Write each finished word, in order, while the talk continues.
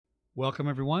Welcome,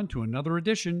 everyone, to another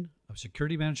edition of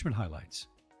Security Management Highlights.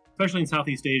 Especially in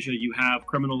Southeast Asia, you have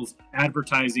criminals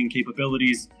advertising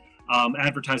capabilities,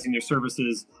 advertising their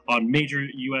services on major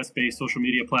U.S.-based social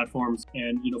media platforms.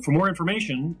 And for more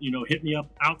information, hit me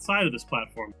up outside of this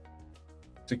platform.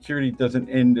 Security doesn't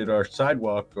end at our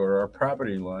sidewalk or our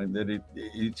property line, that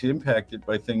it's impacted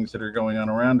by things that are going on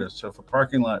around us. So if a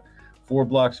parking lot 4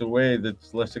 blocks away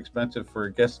that's less expensive for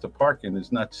guests to park in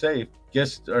is not safe,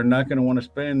 guests are not going to want to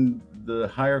spend the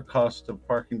higher cost of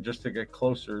parking just to get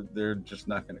closer. They're just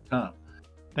not going to come.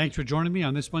 Thanks for joining me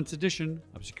on this month's edition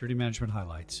of Security Management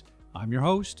Highlights. I'm your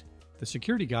host, the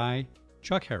security guy,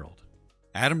 Chuck Harold.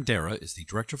 Adam Dara is the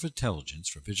Director of Intelligence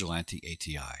for Vigilante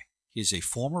ATI. He is a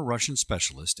former Russian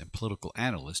specialist and political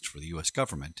analyst for the U.S.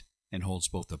 government and holds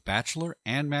both a bachelor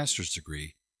and master's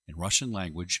degree in Russian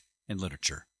language and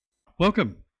literature.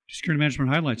 Welcome to Security Management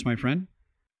Highlights, my friend.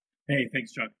 Hey,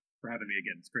 thanks, Chuck, for having me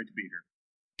again. It's great to be here.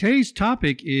 Today's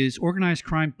topic is organized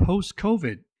crime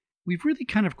post-COVID. We've really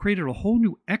kind of created a whole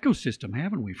new ecosystem,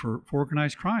 haven't we, for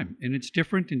organized crime? And it's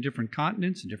different in different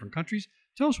continents and different countries.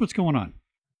 Tell us what's going on.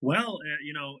 Well,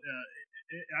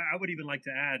 I would even like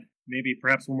to add maybe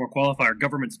perhaps one more qualifier,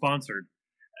 government-sponsored.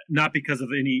 Not because of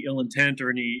any ill intent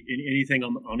or anything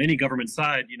on any government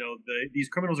side. These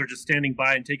criminals are just standing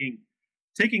by and taking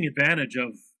advantage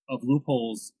of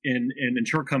loopholes and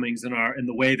shortcomings in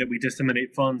the way that we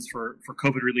disseminate funds for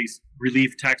COVID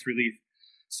relief, tax relief.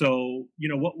 So,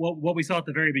 what we saw at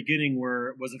the very beginning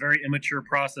was a very immature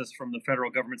process from the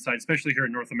federal government side, especially here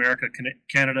in North America,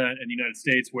 Canada, and the United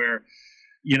States, where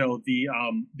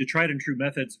the tried and true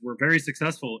methods were very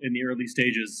successful in the early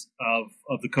stages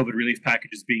of the COVID relief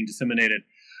packages being disseminated.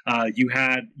 You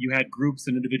had groups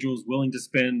and individuals willing to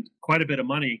spend quite a bit of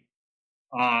money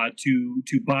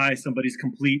to buy somebody's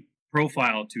complete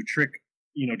profile, to trick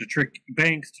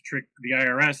banks, to trick the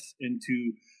IRS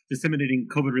into disseminating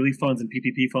COVID relief funds and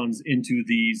PPP funds into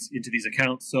these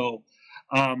accounts. So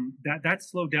that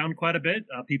slowed down quite a bit.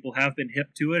 People have been hip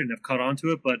to it and have caught on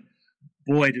to it, but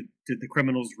boy, did the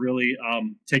criminals really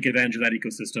take advantage of that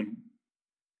ecosystem.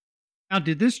 Now,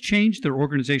 did this change their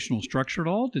organizational structure at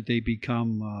all? Did they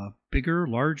become bigger,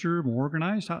 larger, more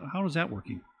organized? How is that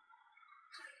working?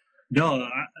 No,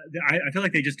 I feel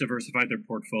like they just diversified their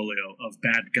portfolio of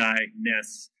bad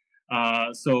guy-ness.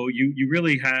 So you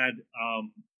really had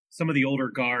some of the older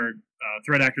guard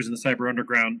threat actors in the cyber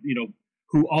underground,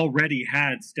 who already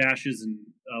had stashes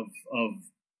of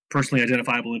personally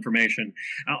identifiable information.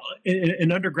 In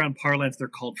underground parlance, they're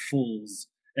called FULZ,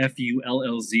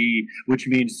 F-U-L-L-Z, which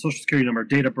means social security number,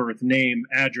 date of birth, name,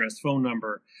 address, phone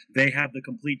number. They have the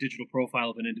complete digital profile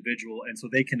of an individual, and so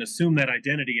they can assume that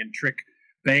identity and trick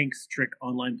banks, trick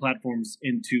online platforms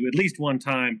into at least one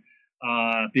time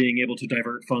being able to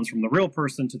divert funds from the real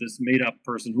person to this made-up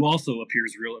person who also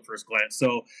appears real at first glance.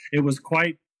 So it was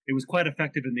quite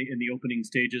effective in the opening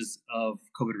stages of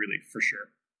COVID relief, for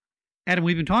sure. Adam,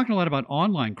 we've been talking a lot about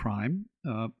online crime,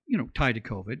 tied to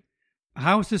COVID.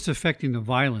 How is this affecting the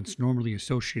violence normally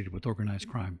associated with organized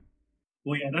crime?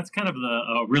 Well, yeah, that's kind of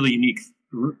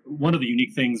one of the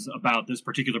unique things about this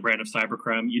particular brand of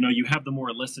cybercrime. You have the more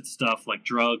illicit stuff like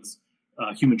drugs,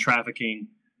 human trafficking,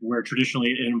 where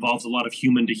traditionally it involves a lot of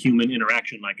human-to-human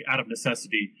interaction. Like out of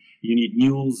necessity, you need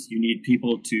mules, you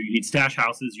need stash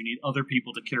houses, you need other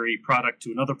people to carry product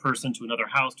to another person, to another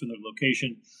house, to another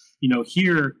location.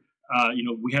 Here,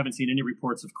 we haven't seen any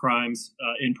reports of crimes,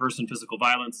 in-person physical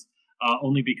violence,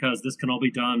 only because this can all be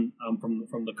done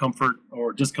from the comfort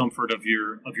or discomfort of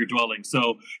your dwelling.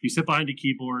 So you sit behind a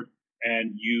keyboard,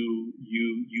 and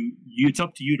it's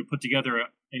up to you to put together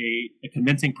a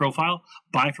convincing profile,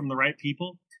 buy from the right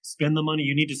people, spend the money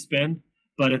you need to spend.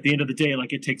 But at the end of the day,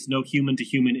 it takes no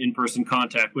human-to-human in-person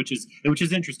contact, which is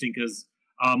interesting because.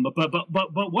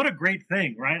 But what a great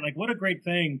thing, right? What a great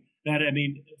thing that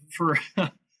for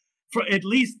at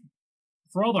least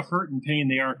for all the hurt and pain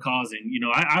they are causing,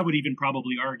 I would even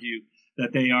probably argue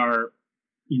that they are,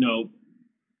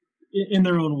 in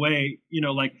their own way,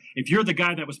 if you're the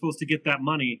guy that was supposed to get that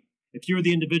money, if you're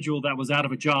the individual that was out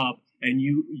of a job and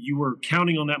you were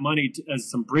counting on that money as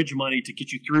some bridge money to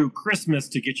get you through Christmas,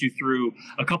 to get you through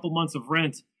a couple months of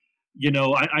rent,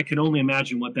 I can only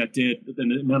imagine what that did,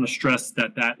 the amount of stress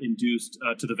that induced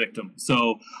to the victim.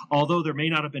 So although there may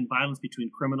not have been violence between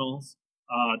criminals,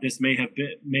 this may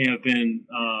have been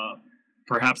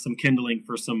perhaps some kindling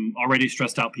for some already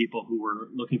stressed out people who were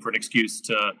looking for an excuse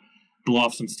to blow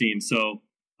off some steam. So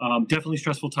definitely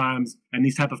stressful times, and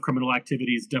these type of criminal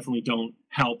activities definitely don't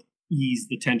help ease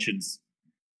the tensions.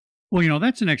 Well,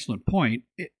 that's an excellent point.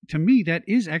 To me, that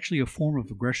is actually a form of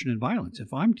aggression and violence.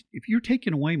 If you're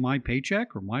taking away my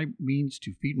paycheck or my means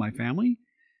to feed my family,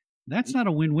 That's not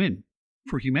a win-win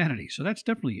for humanity. So that's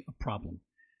definitely a problem.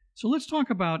 So let's talk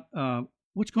about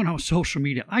what's going on with social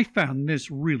media. I found this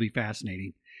really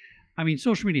fascinating. I mean,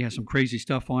 social media has some crazy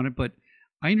stuff on it, but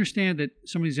I understand that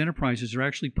some of these enterprises are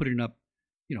actually putting up,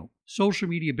 social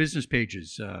media business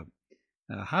pages,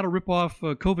 how to rip off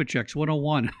COVID checks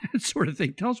 101, that sort of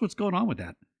thing. Tell us what's going on with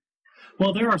that.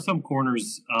 Well, there are some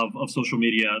corners of social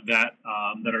media that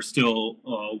are still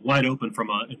wide open from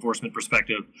an enforcement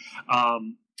perspective. I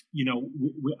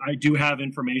do have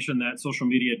information that social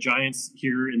media giants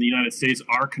here in the United States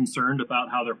are concerned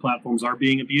about how their platforms are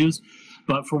being abused.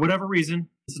 But for whatever reason,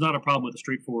 this is not a problem with a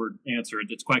straightforward answer.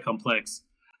 It's quite complex.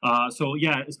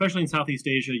 Especially in Southeast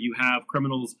Asia, you have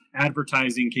criminals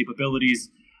advertising capabilities,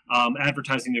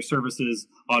 advertising their services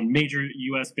on major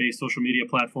U.S.-based social media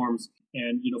platforms.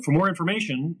 And, for more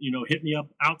information, hit me up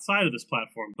outside of this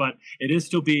platform. But it is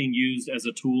still being used as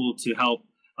a tool to help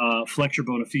flex your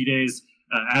bona fides,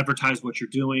 advertise what you're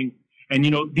doing. And,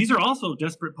 these are also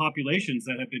desperate populations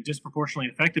that have been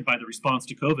disproportionately affected by the response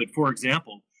to COVID. For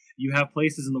example, you have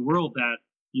places in the world that,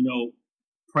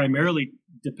 primarily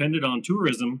depended on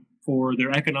tourism for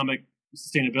their economic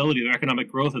sustainability, their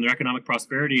economic growth, and their economic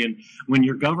prosperity. And when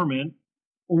your government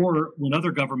or when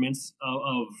other governments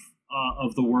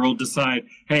of the world decide,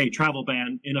 hey, travel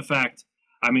ban in effect,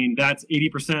 I mean, that's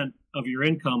 80% of your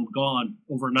income gone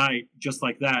overnight, just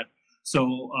like that.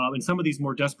 So in some of these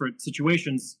more desperate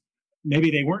situations, maybe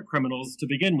they weren't criminals to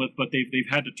begin with, but they've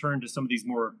had to turn to some of these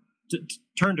more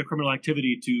turn to criminal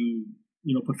activity to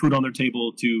put food on their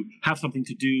table, to have something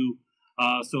to do.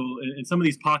 So in some of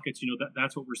these pockets,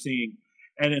 that's what we're seeing.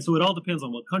 And so it all depends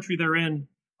on what country they're in,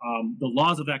 the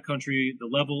laws of that country, the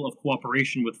level of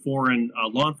cooperation with foreign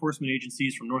law enforcement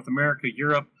agencies from North America,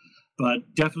 Europe.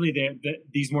 But definitely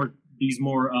these more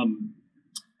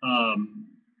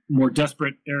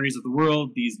desperate areas of the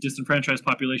world, these disenfranchised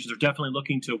populations are definitely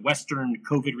looking to Western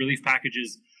COVID relief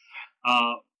packages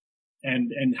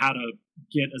and how to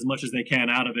get as much as they can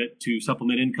out of it to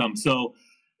supplement income. So,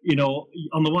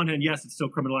 on the one hand, yes, it's still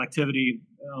criminal activity.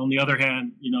 On the other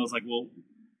hand, it's like, well,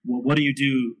 what do you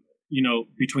do,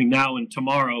 between now and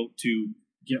tomorrow to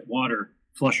get water,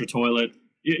 flush your toilet?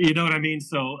 You know what I mean?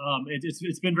 So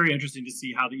it's been very interesting to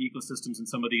see how the ecosystems in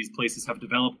some of these places have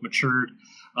developed, matured,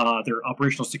 their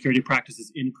operational security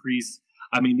practices increase.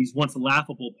 I mean, these once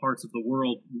laughable parts of the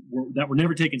world that were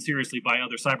never taken seriously by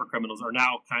other cyber criminals are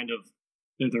now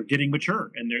they're getting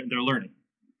mature and they're learning.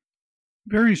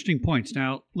 Very interesting points.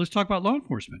 Now, let's talk about law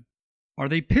enforcement. Are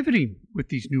they pivoting with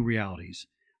these new realities?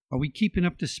 Are we keeping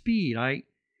up to speed? I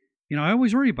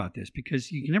always worry about this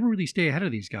because you can never really stay ahead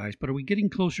of these guys, but are we getting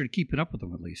closer to keeping up with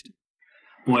them at least?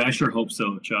 Boy, I sure hope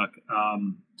so, Chuck.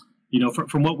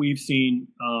 From what we've seen,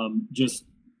 just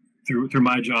through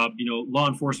my job, law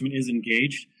enforcement is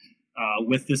engaged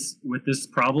with this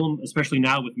problem, especially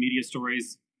now with media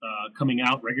stories coming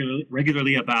out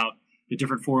regularly about the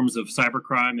different forms of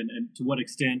cybercrime and to what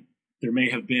extent there may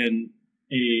have been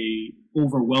a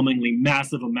overwhelmingly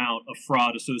massive amount of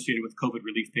fraud associated with COVID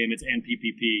relief payments and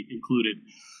PPP included.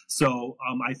 So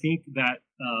I think that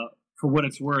for what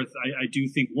it's worth, I do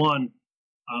think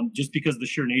just because of the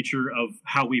sheer nature of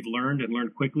how we've learned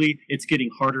quickly, it's getting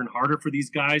harder and harder for these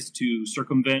guys to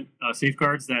circumvent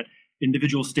safeguards that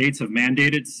individual states have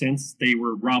mandated since they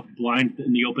were robbed blind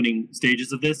in the opening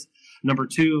stages of this. Number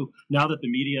two, now that the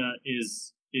media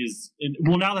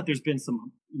now that there's been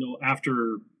some,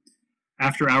 after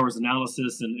hours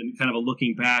analysis and kind of a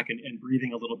looking back and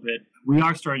breathing a little bit, we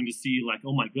are starting to see like,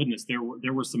 oh my goodness,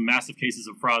 there were some massive cases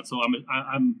of fraud. So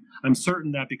I'm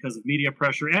certain that because of media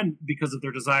pressure and because of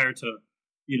their desire to,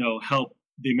 help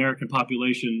the American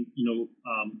population,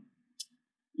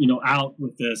 out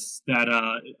with this, that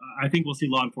I think we'll see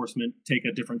law enforcement take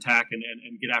a different tack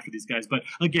and get after these guys. But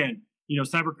again,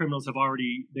 cyber criminals they've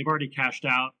already cashed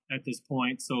out at this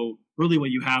point. So really what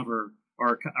you have are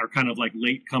kind of like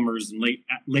late comers and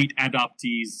late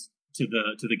adoptees to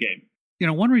the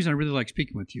game. One reason I really like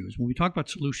speaking with you is when we talk about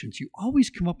solutions, you always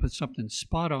come up with something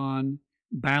spot on,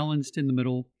 balanced in the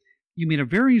middle. You made a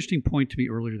very interesting point to me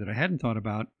earlier that I hadn't thought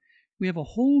about. We have a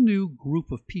whole new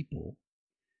group of people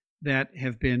that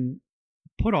have been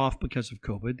put off because of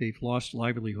COVID. They've lost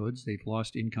livelihoods, they've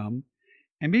lost income,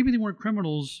 and maybe they weren't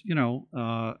criminals,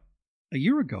 a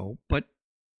year ago, but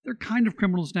they're kind of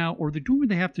criminals now, or they're doing what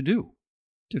they have to do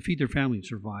to feed their family and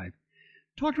survive.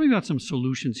 Talk to me about some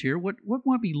solutions here. What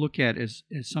might we look at as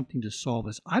something to solve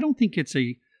this? I don't think it's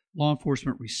a law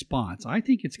enforcement response. I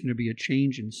think it's going to be a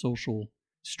change in social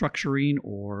structuring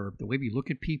or the way we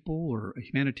look at people or a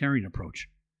humanitarian approach.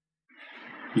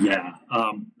 Yeah,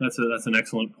 that's an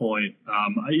excellent point.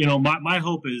 My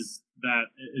hope is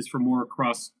for more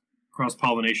cross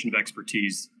cross-pollination of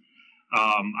expertise.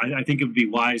 I think it would be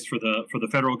wise for the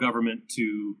federal government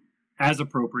to, as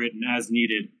appropriate and as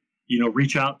needed,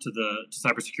 reach out to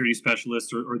cybersecurity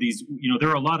specialists or these. There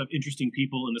are a lot of interesting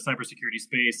people in the cybersecurity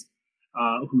space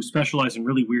who specialize in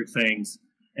really weird things,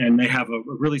 and they have a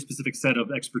really specific set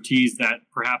of expertise that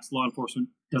perhaps law enforcement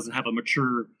doesn't have a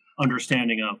mature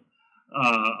understanding of.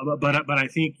 But I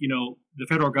think the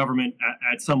federal government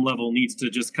at some level needs to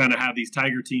just kind of have these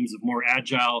tiger teams of more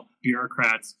agile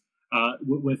bureaucrats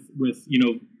with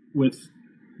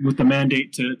the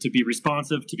mandate to be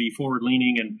responsive, to be forward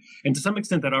leaning, and to some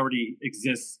extent that already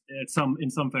exists in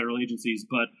some federal agencies.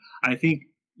 But I think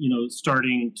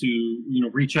starting to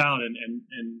reach out and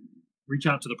reach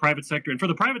out to the private sector, and for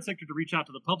the private sector to reach out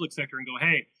to the public sector and go,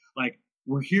 hey, like,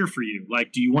 we're here for you.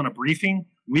 Like, do you want a briefing?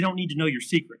 We don't need to know your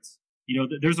secrets.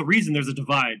 There's a reason there's a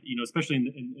divide, especially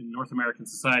in North American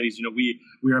societies. We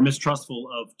are mistrustful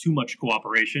of too much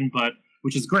cooperation,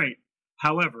 which is great.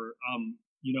 However,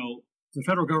 the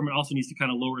federal government also needs to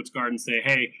kind of lower its guard and say,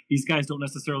 hey, these guys don't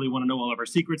necessarily want to know all of our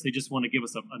secrets. They just want to give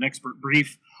us an expert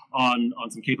brief on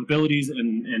some capabilities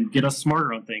and get us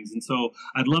smarter on things. And so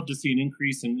I'd love to see an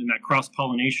increase in that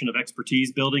cross-pollination of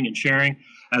expertise building and sharing,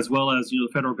 as well as the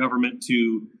federal government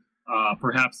to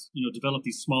perhaps develop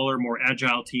these smaller, more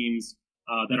agile teams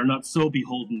that are not so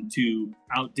beholden to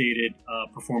outdated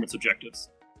performance objectives.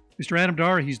 Mr. Adam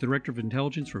Dara, he's the Director of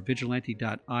Intelligence for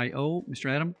Vigilante.io. Mr.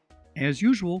 Adam, as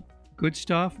usual, good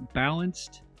stuff,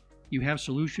 balanced. You have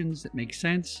solutions that make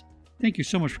sense. Thank you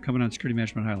so much for coming on Security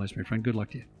Management Highlights, my friend. Good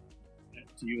luck to you.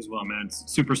 To you as well, man.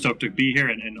 Super stoked to be here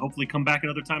and hopefully come back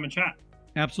another time and chat.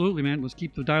 Absolutely, man. Let's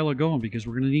keep the dialogue going because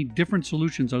we're going to need different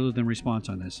solutions other than response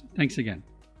on this. Thanks again.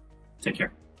 Take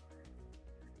care.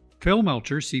 Phil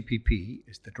Melcher, CPP,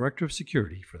 is the Director of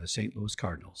Security for the St. Louis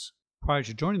Cardinals. Prior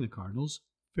to joining the Cardinals,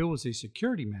 Phil was a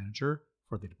security manager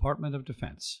for the Department of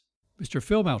Defense. Mr.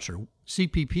 Phil Melcher,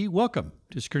 CPP, welcome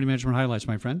to Security Management Highlights,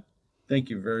 my friend. Thank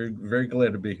you. Very, very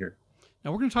glad to be here.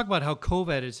 Now, we're going to talk about how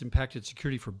COVID has impacted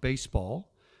security for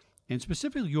baseball and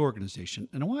specifically your organization.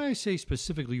 And why I say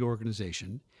specifically your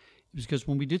organization is because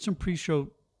when we did some pre-show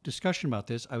discussion about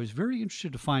this, I was very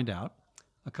interested to find out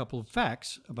a couple of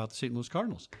facts about the St. Louis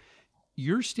Cardinals.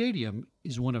 Your stadium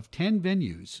is one of 10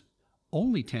 venues,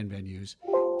 only 10 venues,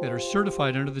 that are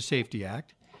certified under the Safety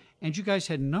Act, and you guys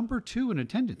had number 2 in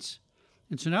attendance.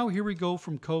 And so now here we go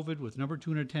from COVID with number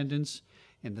 2 in attendance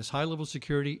and this high-level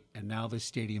security, and now this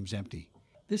stadium's empty.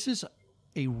 This is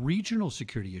a regional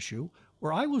security issue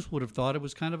where I would have thought it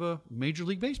was kind of a Major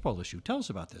League Baseball issue. Tell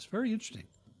us about this. Very interesting.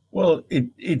 Well,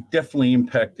 it definitely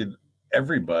impacted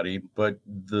everybody, but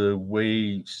the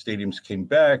way stadiums came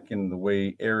back and the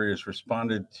way areas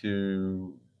responded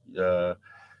to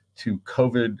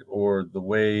COVID, or the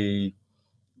way,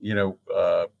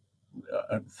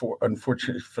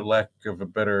 unfortunately, for lack of a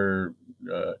better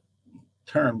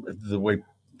term, the way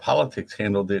politics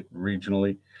handled it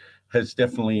regionally has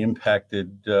definitely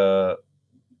impacted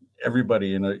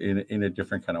everybody in a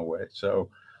different kind of way. So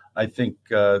I think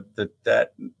that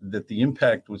the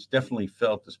impact was definitely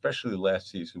felt, especially last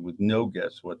season with no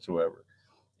guests whatsoever.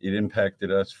 It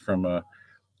impacted us from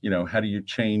how do you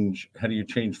change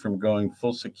from going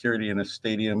full security in a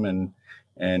stadium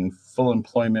and full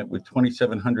employment with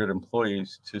 2,700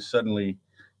 employees to suddenly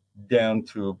down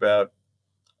to about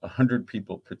 100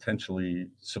 people potentially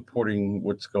supporting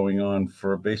what's going on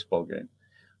for a baseball game.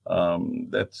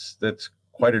 That's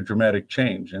quite a dramatic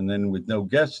change. And then with no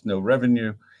guests, no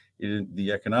revenue,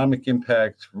 the economic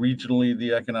impacts, regionally,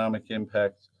 the economic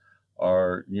impacts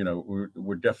are,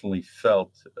 were definitely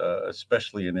felt,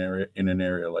 especially in an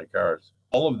area like ours.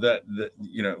 All of that,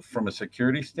 from a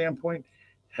security standpoint,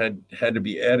 had to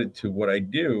be added to what I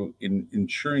do in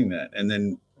ensuring that. And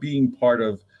then being part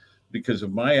of, because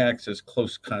of my access,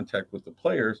 close contact with the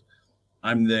players,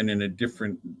 I'm then in a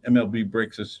different, MLB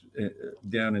breaks us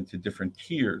down into different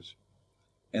tiers.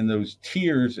 And those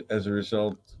tiers, as a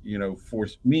result,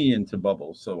 forced me into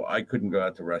bubbles. So I couldn't go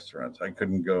out to restaurants. I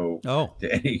couldn't go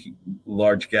to any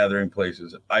large gathering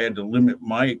places. I had to limit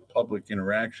my public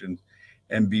interactions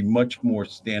and be much more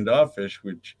standoffish,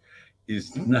 which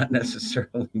is not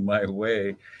necessarily my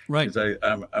way. Right. Because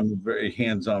I'm a very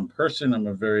hands-on person. I'm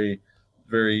a very,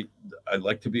 I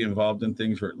like to be involved in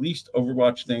things, or at least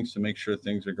overwatch things to make sure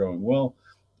things are going well.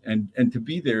 And to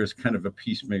be there as kind of a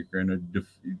peacemaker and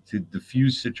to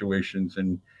diffuse situations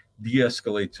and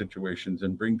de-escalate situations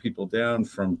and bring people down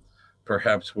from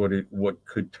perhaps what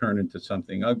could turn into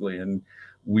something ugly. And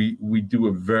we do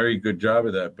a very good job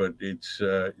of that. But it's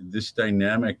this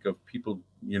dynamic of people,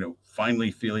 finally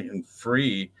feeling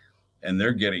free, and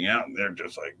they're getting out and they're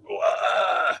just like,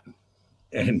 wah!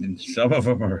 and some of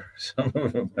them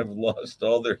have lost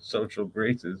all their social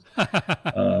graces.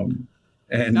 Um,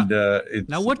 and now, it's,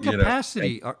 now, what you know,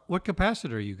 capacity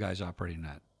are you guys operating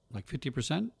at? Like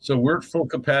 50%? so we're at full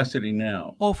capacity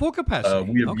now. Oh, full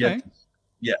capacity. We have yet, Okay.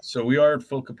 yeah. So we are at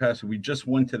full capacity. We just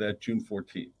went to that June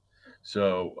 14th.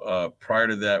 So prior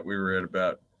to that, we were at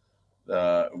about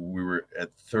we were at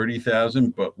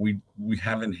 30,000, but we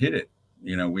haven't hit it.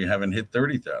 You know, we haven't hit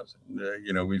 30,000.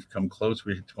 You know, we've come close.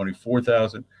 We hit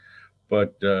 24,000,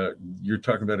 but you're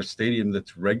talking about a stadium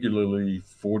that's regularly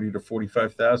 40 to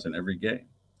 45,000 every game.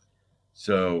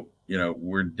 So, you know,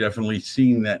 we're definitely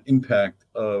seeing that impact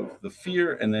of the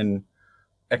fear, and then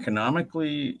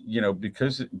economically, you know,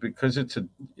 because it's a,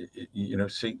 you know,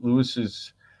 St. Louis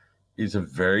is a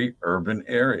very urban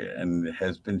area and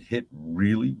has been hit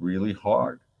really, really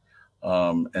hard.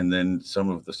 And then some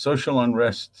of the social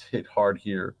unrest hit hard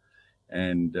here,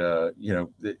 and you know,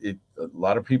 a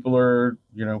lot of people are,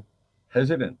 you know,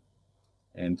 hesitant,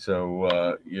 and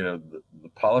so you know, the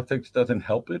politics doesn't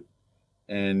help it,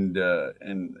 and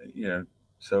you know,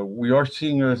 so we are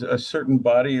seeing a certain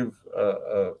body of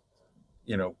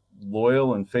you know,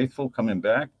 loyal and faithful coming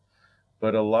back,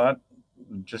 but a lot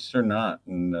just are not.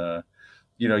 And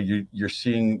you know, you're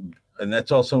seeing, and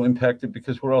that's also impacted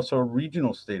because we're also a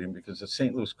regional stadium, because the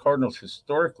St. Louis Cardinals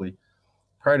historically,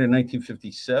 prior to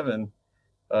 1957,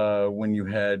 when you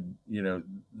had, you know,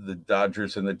 the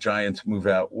Dodgers and the Giants move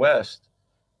out west,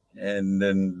 and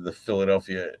then the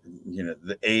Philadelphia, you know,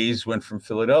 the A's went from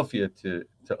Philadelphia to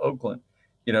Oakland.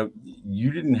 You know,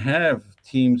 you didn't have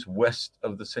teams west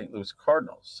of the St. Louis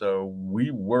Cardinals, so we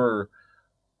were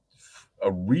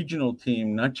a regional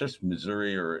team, not just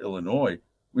Missouri or Illinois.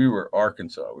 We were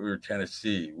Arkansas, we were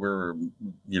Tennessee, we were,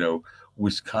 you know,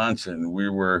 Wisconsin, we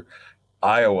were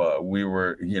Iowa, we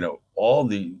were, you know, all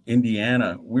the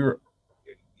Indiana. We were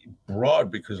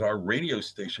broad because our radio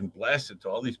station blasted to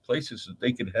all these places so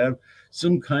they could have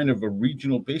some kind of a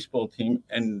regional baseball team,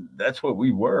 and that's what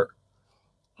we were.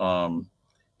 Um,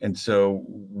 and so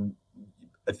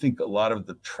I think a lot of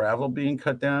the travel being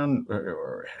cut down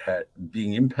or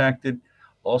being impacted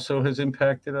also has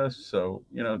impacted us. So,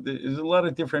 you know, there's a lot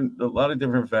of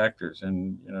different factors,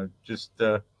 and, you know, just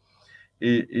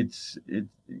you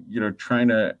know, trying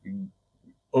to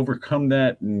overcome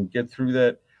that and get through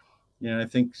that. You know, I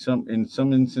think in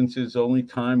some instances only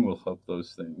time will help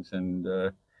those things. And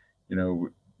you know,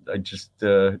 I just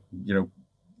you know,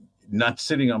 not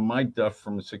sitting on my duff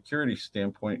from a security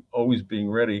standpoint, always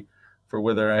being ready for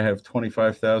whether I have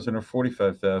 25,000 or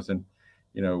 45,000.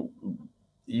 You know,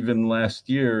 even last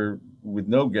year with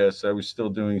no guests, I was still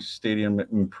doing stadium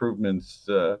improvements,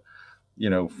 you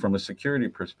know, from a security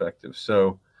perspective.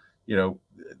 So, you know,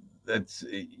 that's,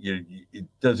 it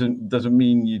doesn't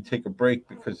mean you take a break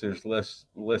because there's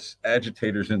less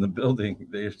agitators in the building.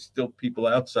 There's still people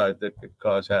outside that could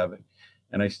cause havoc,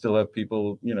 and I still have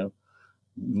people, you know,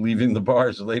 leaving the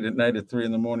bars late at night at 3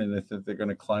 a.m. They think they're going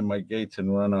to climb my gates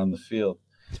and run on the field.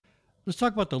 Let's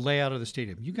talk about the layout of the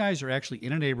stadium. You guys are actually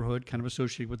in a neighborhood kind of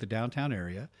associated with the downtown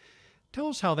area. Tell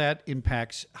us how that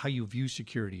impacts how you view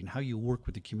security and how you work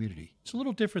with the community. It's a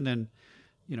little different than,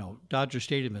 you know, Dodger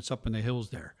Stadium that's up in the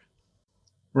hills there.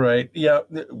 Right. Yeah.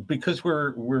 Because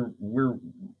we're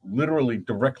literally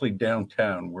directly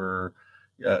downtown. We're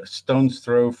stone's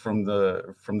throw from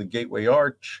the Gateway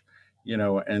Arch, you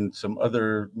know, and some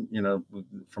other, you know,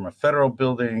 from a federal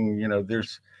building. You know,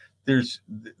 there's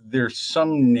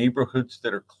some neighborhoods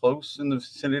that are close in the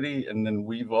vicinity, and then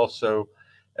we've also,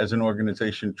 as an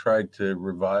organization, tried to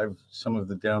revive some of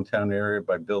the downtown area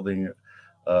by building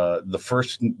the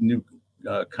first new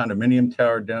condominium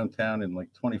tower downtown in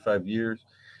like 25 years.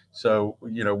 So,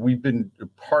 you know, we've been a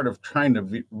part of trying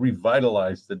to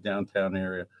revitalize the downtown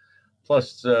area.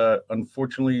 Plus,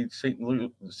 unfortunately, St.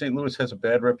 Louis has a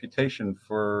bad reputation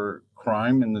for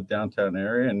crime in the downtown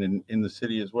area and in the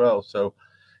city as well. So,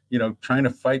 you know, trying to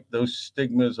fight those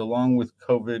stigmas along with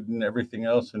COVID and everything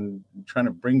else, and trying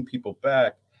to bring people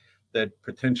back that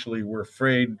potentially were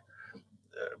afraid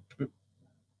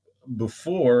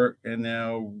before, and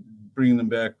now bringing them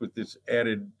back with this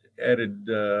added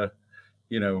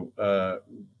you know,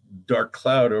 dark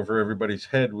cloud over everybody's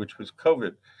head, which was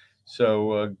COVID.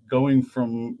 So going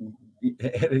from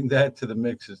adding that to the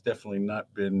mix has definitely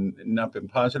not been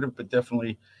positive, but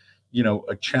definitely, you know,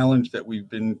 a challenge that we've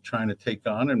been trying to take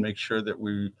on and make sure that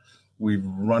we've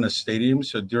run a stadium.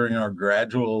 So during our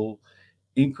gradual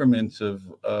increments of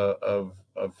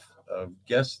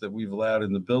guests that we've allowed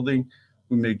in the building,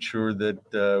 we made sure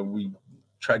that we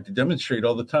tried to demonstrate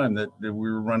all the time that we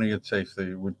were running it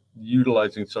safely. We're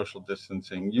utilizing social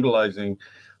distancing, utilizing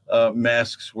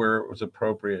masks where it was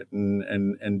appropriate,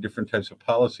 and different types of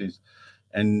policies,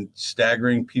 and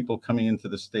staggering people coming into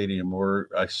the stadium, or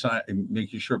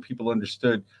making sure people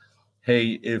understood,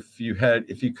 hey, if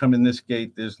you come in this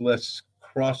gate, there's less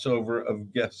crossover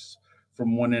of guests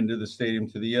from one end of the stadium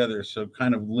to the other. So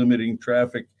kind of limiting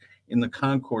traffic in the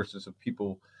concourses of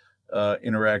people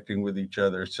interacting with each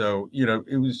other. So,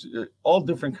 it was all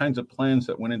different kinds of plans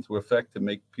that went into effect to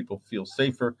make people feel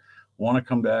safer, want to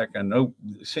come back. I know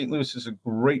St. Louis is a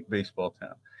great baseball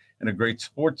town and a great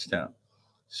sports town.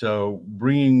 So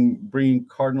bringing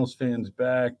Cardinals fans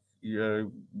back,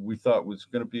 we thought was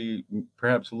going to be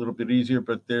perhaps a little bit easier,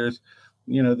 but there's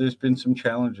been some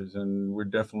challenges, and we're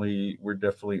definitely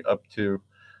up to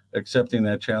accepting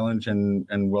that challenge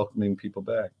and welcoming people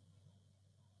back.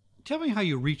 Tell me how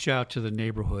you reach out to the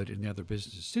neighborhood and the other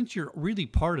businesses. Since you're really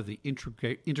part of the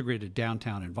integrated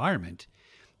downtown environment,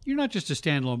 you're not just a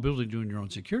standalone building doing your own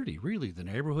security. Really, the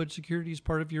neighborhood security is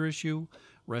part of your issue.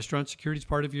 Restaurant security is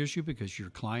part of your issue because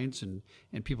your clients and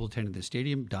people attending the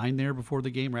stadium dine there before the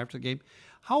game or after the game.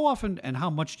 How often and how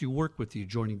much do you work with the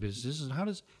adjoining businesses, and how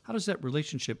does that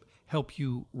relationship help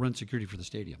you run security for the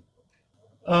stadium?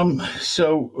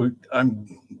 So I'm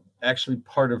actually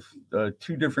part of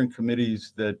two different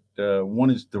committees that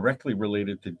one is directly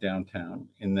related to downtown,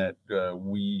 in that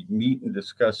we meet and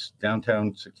discuss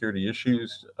downtown security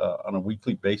issues on a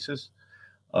weekly basis,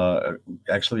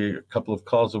 actually a couple of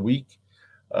calls a week,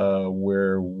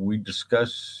 where we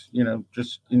discuss,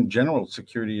 just in general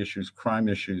security issues, crime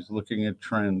issues, looking at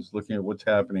trends, looking at what's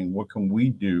happening, what can we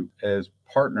do as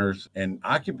partners and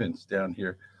occupants down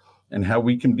here, and how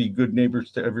we can be good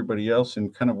neighbors to everybody else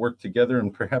and kind of work together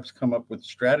and perhaps come up with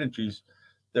strategies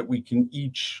that we can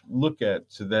each look at,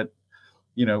 so that,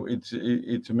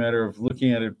 it's a matter of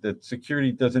looking at it, that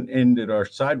security doesn't end at our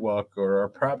sidewalk or our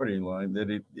property line,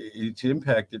 that it's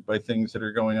impacted by things that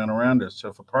are going on around us. So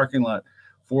if a parking lot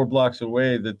 4 blocks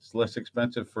away that's less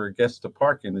expensive for a guest to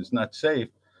park in is not safe,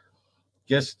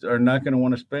 guests are not going to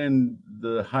want to spend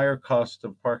the higher cost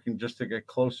of parking just to get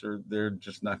closer. They're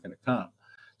just not going to come.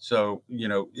 So,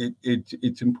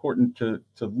 it's important to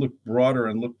look broader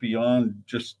and look beyond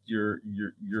just your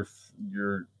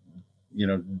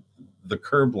the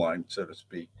curb line, so to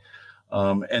speak.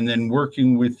 And then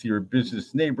working with your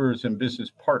business neighbors and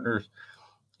business partners,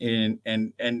 and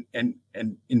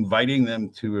inviting them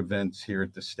to events here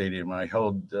at the stadium. I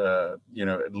hold,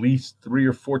 at least 3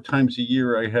 or 4 times a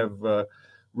year, I have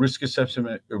risk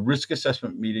assessment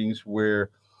meetings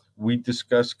where we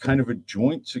discuss kind of a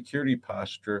joint security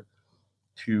posture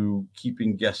to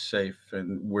keeping guests safe,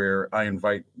 and where I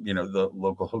invite, the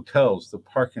local hotels, the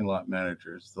parking lot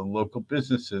managers, the local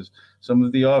businesses, some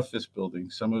of the office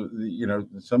buildings, some of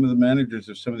the managers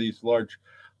of some of these large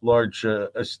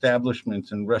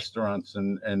establishments and restaurants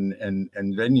and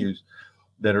venues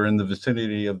that are in the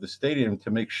vicinity of the stadium, to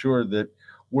make sure that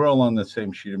we're all on the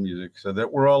same sheet of music, so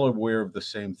that we're all aware of the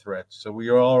same threats. So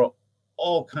we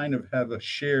all kind of have a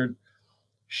shared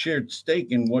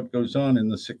stake in what goes on in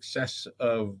the success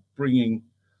of bringing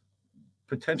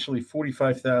potentially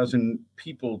 45,000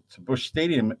 people to Busch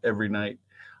Stadium every night,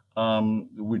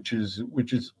 which is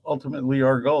ultimately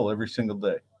our goal every single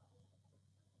day.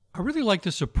 I really like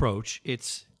this approach.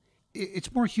 It's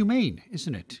more humane,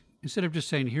 isn't it? Instead of just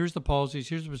saying, here's the policies,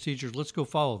 here's the procedures, let's go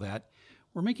follow that.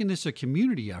 We're making this a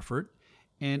community effort.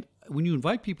 And when you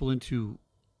invite people in to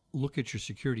look at your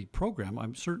security program,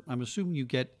 I'm assuming you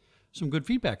get some good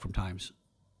feedback from times.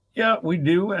 Yeah, we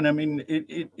do. And I mean,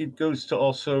 it goes to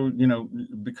also,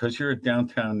 because we're a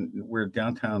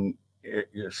downtown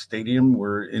stadium,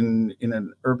 we're in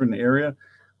an urban area,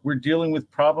 we're dealing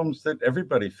with problems that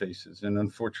everybody faces. And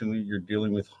unfortunately, you're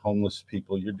dealing with homeless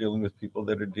people, you're dealing with people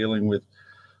that are dealing with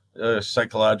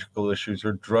psychological issues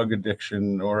or drug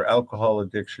addiction or alcohol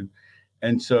addiction.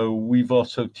 And so we've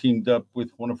also teamed up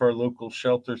with one of our local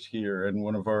shelters here and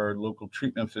one of our local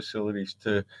treatment facilities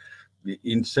to,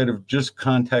 instead of just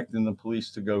contacting the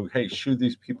police to go, hey, shoo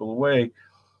these people away,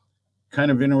 kind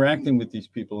of interacting with these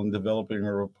people and developing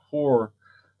a rapport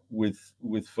with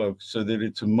folks, so that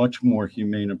it's a much more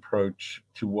humane approach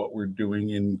to what we're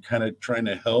doing in kind of trying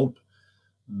to help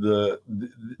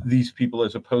these people,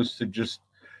 as opposed to just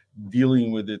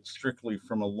dealing with it strictly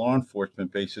from a law enforcement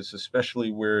basis,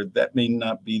 especially where that may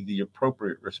not be the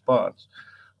appropriate response.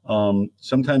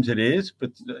 Sometimes it is,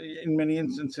 but in many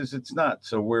instances it's not.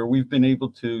 So where we've been able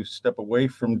to step away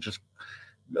from just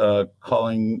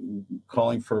calling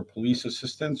for police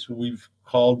assistance, we've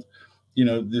called,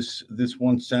 this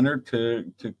one center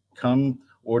to come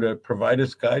or to provide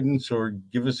us guidance or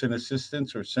give us an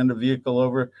assistance or send a vehicle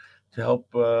over to help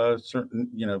certain,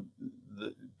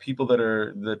 the people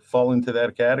that fall into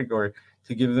that category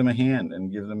to give them a hand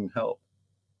and give them help.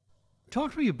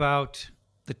 Talk to me about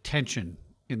the tension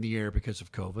in the air because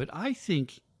of COVID. I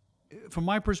think, from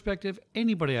my perspective,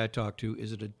 anybody I talk to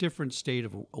is at a different state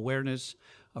of awareness,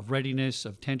 of readiness,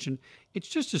 of tension. It's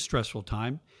just a stressful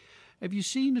time. Have you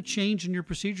seen a change in your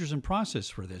procedures and process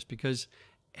for this? Because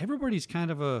everybody's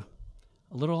kind of a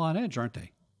little on edge, aren't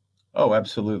they? Oh,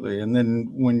 absolutely. And then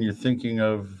when you're thinking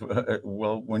of,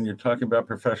 when you're talking about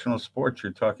professional sports,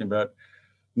 you're talking about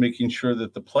making sure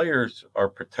that the players are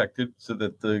protected so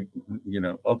that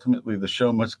ultimately the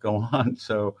show must go on.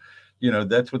 So,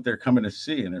 that's what they're coming to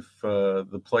see. And if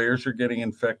the players are getting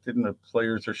infected and the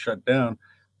players are shut down,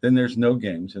 then there's no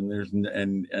games. And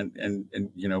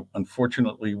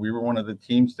unfortunately, we were one of the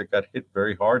teams that got hit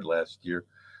very hard last year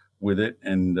with it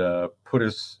and put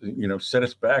us, set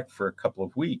us back for a couple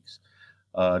of weeks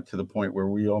to the point where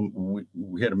we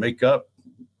had to make up,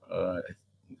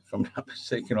 if I'm not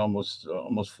mistaken, almost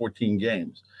 14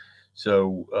 games.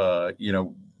 So,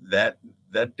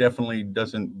 that definitely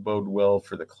doesn't bode well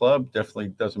for the club, definitely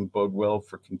doesn't bode well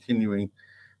for continuing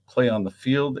play on the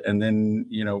field. And then,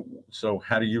 so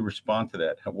how do you respond to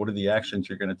that? What are the actions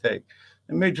you're going to take?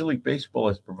 And Major League Baseball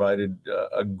has provided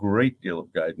a great deal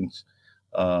of guidance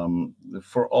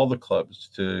for all the clubs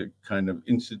to kind of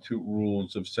institute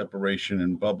rules of separation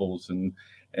and bubbles and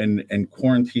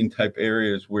quarantine type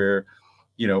areas where,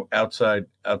 outside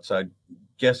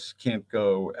guests can't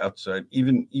go outside,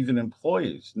 even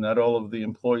employees. Not all of the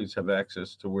employees have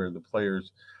access to where the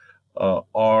players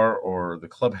are, or the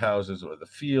clubhouses or the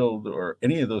field or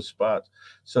any of those spots.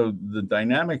 So the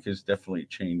dynamic has definitely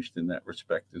changed in that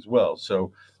respect as well.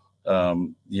 So,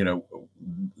 the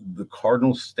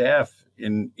Cardinals staff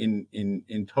in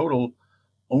total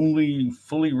only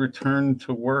fully returned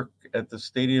to work at the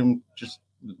stadium just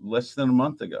less than a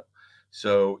month ago.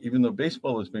 So even though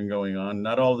baseball has been going on,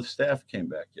 not all the staff came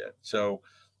back yet. So,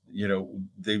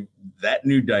 that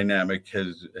new dynamic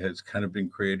has kind of been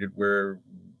created where,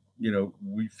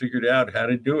 we figured out how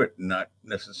to do it, not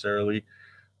necessarily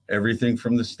everything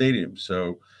from the stadium.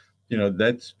 So,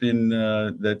 that's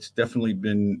definitely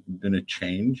been a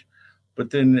change. But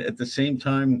then at the same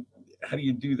time, how do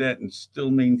you do that and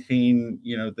still maintain,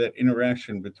 that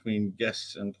interaction between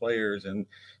guests and players, and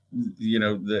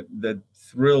that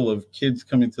thrill of kids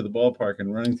coming to the ballpark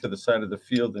and running to the side of the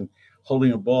field and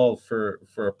holding a ball for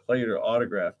a player to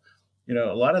autograph?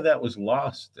 A lot of that was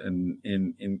lost in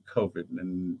COVID,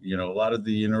 and a lot of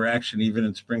the interaction, even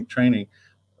in spring training,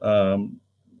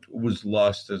 was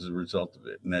lost as a result of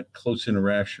it. And that close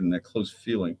interaction, that close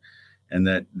feeling, and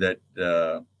that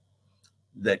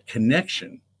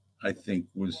connection, I think,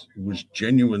 was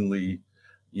genuinely,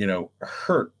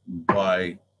 hurt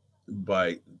by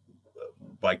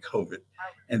COVID.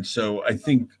 And so I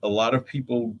think a lot of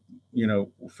people,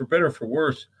 for better or for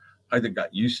worse, either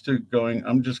got used to going,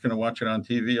 I'm just going to watch it on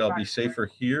TV, I'll be safer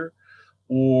here,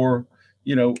 or,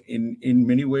 in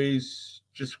many ways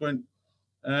just went,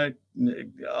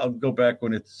 I'll go back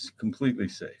when it's completely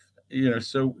safe.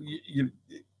 So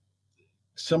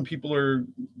some people are,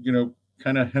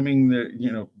 kind of hemming their,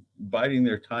 biding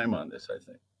their time on this, I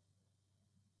think.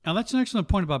 Now, that's an excellent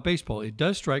point about baseball. It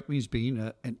does strike me as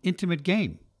being an intimate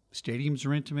game. Stadiums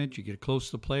are intimate. You get close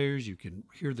to the players. You can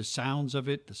hear the sounds of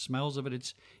it, the smells of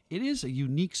it. It is a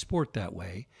unique sport that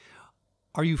way.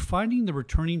 Are you finding the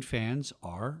returning fans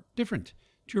are different?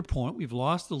 To your point, we've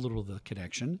lost a little of the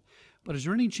connection, but is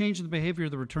there any change in the behavior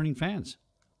of the returning fans?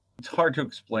 It's hard to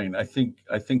explain. I think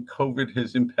COVID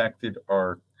has impacted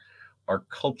our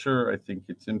culture. I think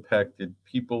it's impacted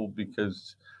people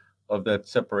because of that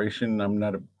separation.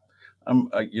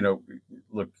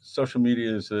 Look, social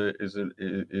media is a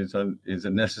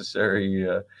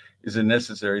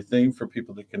necessary thing for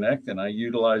people to connect, and I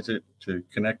utilize it to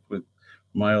connect with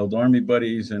my old Army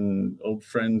buddies and old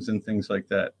friends and things like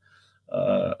that.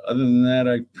 Other than that,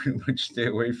 I pretty much stay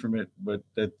away from it. But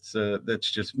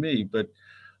that's just me. But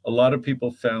a lot of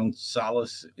people found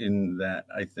solace in that,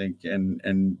 I think, and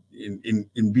in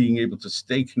being able to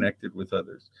stay connected with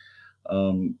others.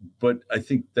 But I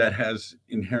think that has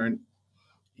inherent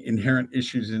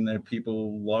issues in that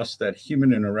people lost that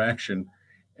human interaction.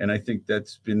 And I think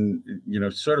that's been,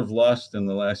 sort of lost in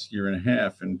the last year and a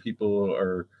half. And people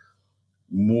are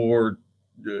more,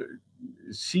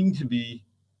 seem to be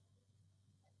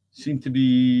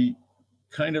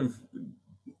kind of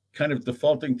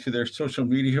defaulting to their social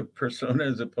media persona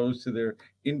as opposed to their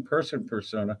in-person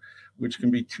persona, which can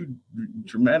be two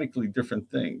dramatically different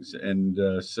things. And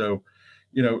so,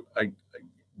 I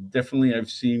definitely have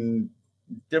seen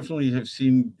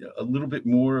a little bit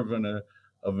more of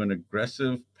an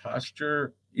aggressive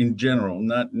posture in general,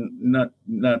 not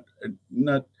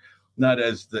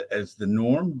as the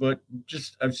norm, but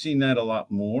just I've seen that a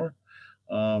lot more.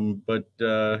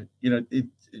 I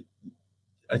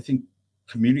think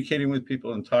communicating with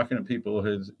people and talking to people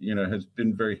has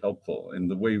been very helpful.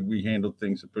 And the way we handled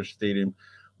things at Busch Stadium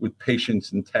with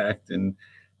patience and tact and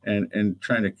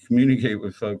trying to communicate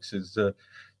with folks is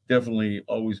definitely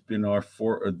always been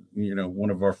one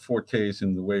of our fortes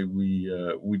in the way we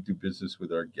do business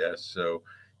with our guests. So,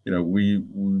 we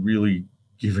really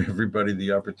give everybody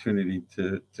the opportunity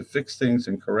to fix things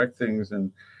and correct things,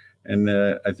 and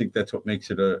I think that's what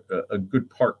makes it a good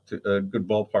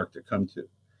ballpark to come to.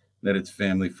 That it's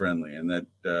family friendly, and that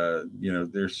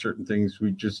there's certain things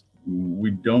we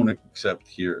don't accept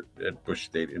here at Busch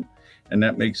Stadium, and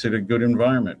that makes it a good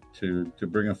environment to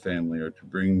bring a family or to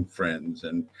bring friends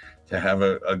and to have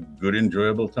a good,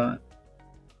 enjoyable time.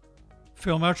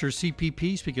 Phil Moucher,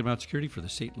 CPP, speaking about security for the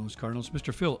St. Louis Cardinals.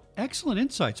 Mr. Phil, excellent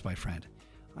insights, my friend.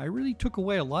 I really took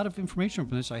away a lot of information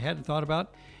from this I hadn't thought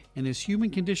about, and this human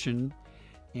condition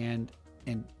and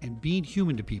being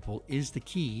human to people is the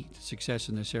key to success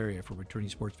in this area for returning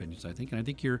sports venues, I think. And I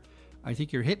think you're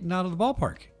hitting out of the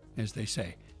ballpark, as they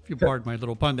say, if you pardon my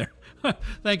little pun there.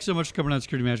 Thanks so much for coming on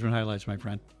Security Management Highlights, my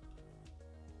friend.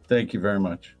 Thank you very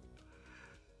much.